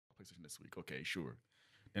PlayStation this week. Okay, sure.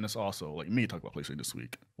 And it's also like me talk about PlayStation this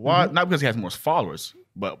week. Why? Not because he has more followers,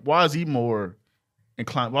 but why is he more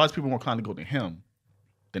inclined? Why is people more inclined to go to him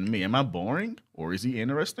than me? Am I boring, or is he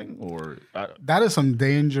interesting, or that is some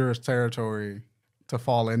dangerous territory to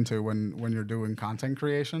fall into when you're doing content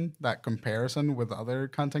creation. That comparison with other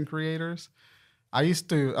content creators. I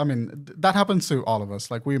mean, that happens to all of us.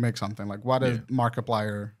 Like, we make something. Like, why does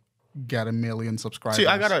Markiplier get 1 million subscribers? See,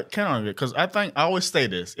 I gotta count on it because I always say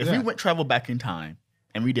this: if we went travel back in time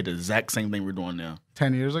and we did the exact same thing we're doing now,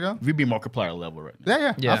 10 years ago, we'd be Markiplier level right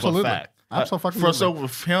now. Yeah, absolutely. Fact. Absolutely. So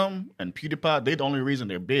with him and PewDiePie, they the only reason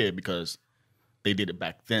they're big because they did it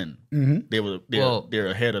back then. They're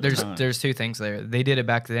ahead of the time. There's two things there. They did it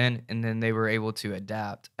back then, and then they were able to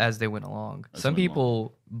adapt as they went along. Some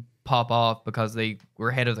people pop off because they were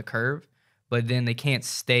ahead of the curve, but then they can't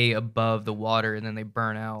stay above the water, and then they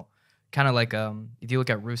burn out. Kind of like if you look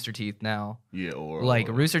at Rooster Teeth now. Yeah, or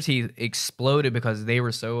Rooster Teeth exploded because they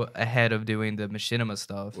were so ahead of doing the machinima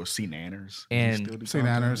stuff. Or C Nanners. And C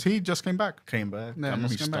Nanners, he just came back. Yeah, I remember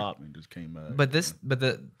he stopped and just came back. But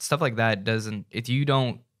the stuff like that doesn't. If you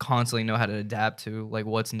don't constantly know how to adapt to like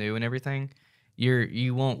what's new and everything,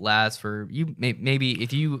 you won't last for maybe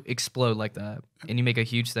if you explode like that and you make a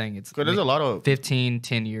huge thing. It's there's a lot of 10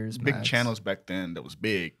 years big max. channels back then that was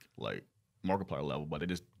big like Markiplier level, but they're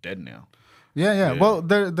just dead now. Yeah. Well,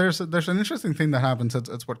 there's an interesting thing that happens.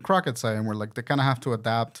 It's what Crockett's saying, where like they kind of have to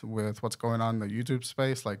adapt with what's going on in the YouTube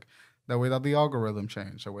space, like the way that the algorithm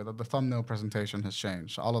changed, the way that the thumbnail presentation has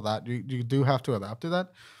changed, all of that. You do have to adapt to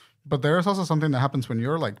that. But there is also something that happens when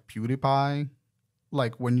you're like PewDiePie,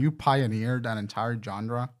 like when you pioneered an entire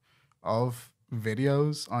genre of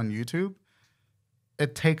videos on YouTube.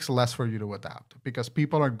 It takes less for you to adapt because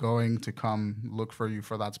people are going to come look for you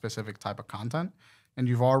for that specific type of content. And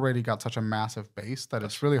you've already got such a massive base that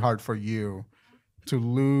it's really hard for you to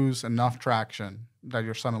lose enough traction that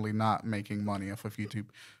you're suddenly not making money off of YouTube.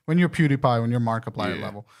 When you're PewDiePie, when you're Markiplier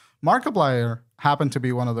level. Markiplier happened to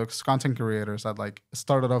be one of those content creators that like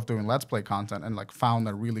started off doing Let's Play content and like found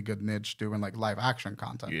a really good niche doing like live action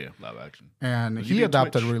content. Yeah, live action. And he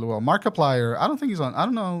adapted really well. Markiplier, I don't think he's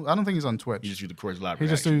on Twitch. He just uses live He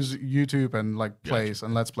just does YouTube and like plays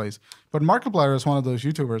and Let's Plays. But Markiplier is one of those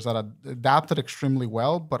YouTubers that adapted extremely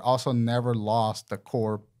well, but also never lost the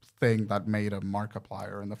core thing that made a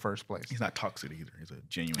Markiplier in the first place. He's not toxic either. He's a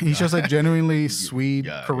genuine He's guy. just a genuinely sweet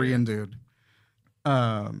Korean dude.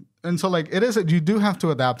 And so like you do have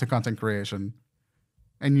to adapt to content creation,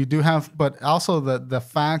 and you do have, but also the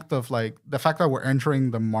fact that we're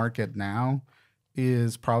entering the market now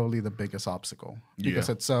is probably the biggest obstacle because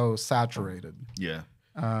it's so saturated. Yeah.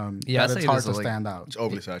 That it's hard to stand out. It's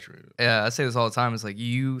overly saturated. Yeah, I say this all the time. It's like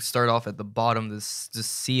you start off at the bottom to just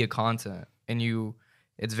see a content, and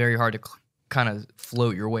it's very hard to kind of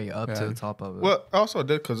float your way up to the top of it. Well, I also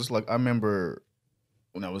did because it's like I remember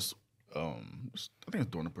when I was I think it was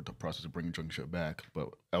during the process of bringing Drunken Ship back, but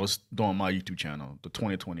I was doing my YouTube channel, the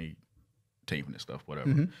 2020 taping and stuff,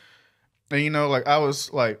 whatever. And like I was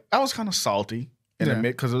kind of salty in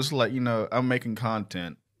admit because it was like I'm making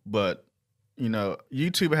content, but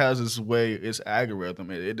YouTube has this way, its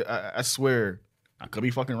algorithm. I swear, I could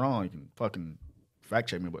be fucking wrong. You can fucking fact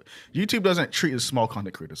check me, but YouTube doesn't treat the small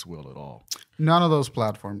content creators well at all. None of those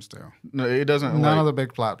platforms do. No, it doesn't. None of the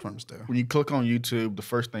big platforms do. When you click on YouTube, the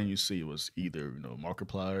first thing you see was either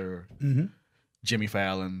Markiplier, Jimmy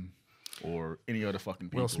Fallon, or any other fucking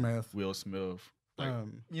people. Will Smith. Like,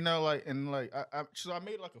 so I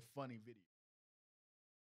made like a funny video.